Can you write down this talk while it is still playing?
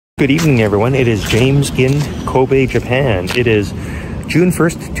Good evening, everyone. It is James in Kobe, Japan. It is June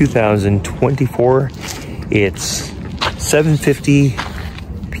 1st, 2024. It's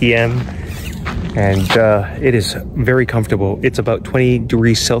 7:50 p.m. and it is very comfortable. It's about 20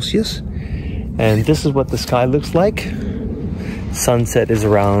 degrees Celsius, and this is what the sky looks like. Sunset is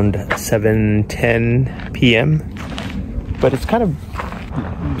around 7:10 p.m. but it's kind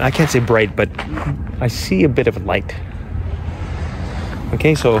of, I can't say bright, but I see a bit of light.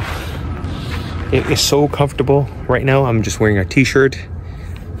 Okay, so it is so comfortable right now. I'm just wearing a t-shirt,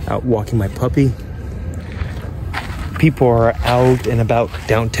 out walking my puppy. People are out and about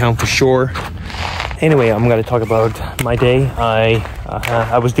downtown for sure. Anyway, I'm going to talk about my day.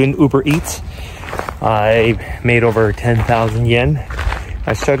 I was doing Uber Eats. I made over 10,000 yen.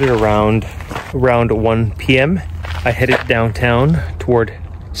 I started around 1 p.m. I headed downtown toward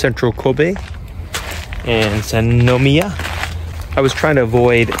central Kobe and Sannomiya. I was trying to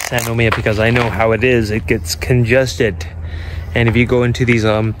avoid Sannomiya because I know how it is. It gets congested. And if you go into these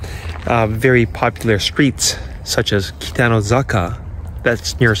very popular streets, such as Kitanozaka,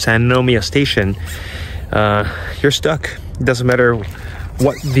 that's near Sannomiya Station, you're stuck. It doesn't matter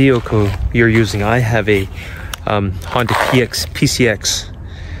what vehicle you're using. I have a Honda PCX,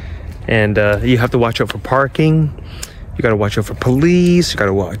 and you have to watch out for parking. You got to watch out for police. You got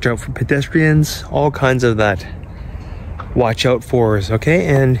to watch out for pedestrians. All kinds of that. Watch out for, okay?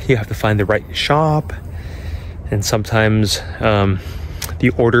 And you have to find the right shop. And sometimes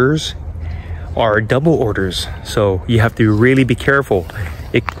the orders are double orders, so you have to really be careful.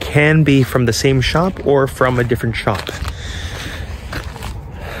 It can be from the same shop or from a different shop.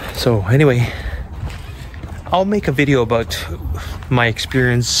 So anyway, I'll make a video about my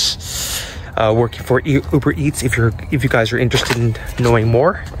experience working for Uber Eats if you guys are interested in knowing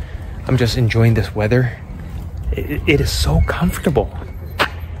more. I'm just enjoying this weather. It is so comfortable.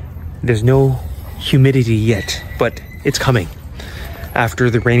 There's no humidity yet, but it's coming after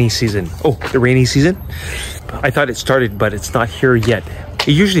the rainy season. Oh, the rainy season? I thought it started, but it's not here yet.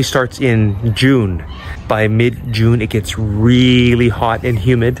 It usually starts in June. By mid-June, it gets really hot and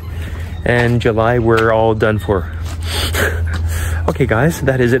humid. And July, we're all done for. Okay, guys,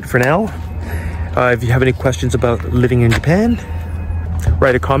 that is it for now. If you have any questions about living in Japan,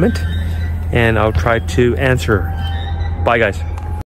 write a comment and I'll try to answer. Bye, guys.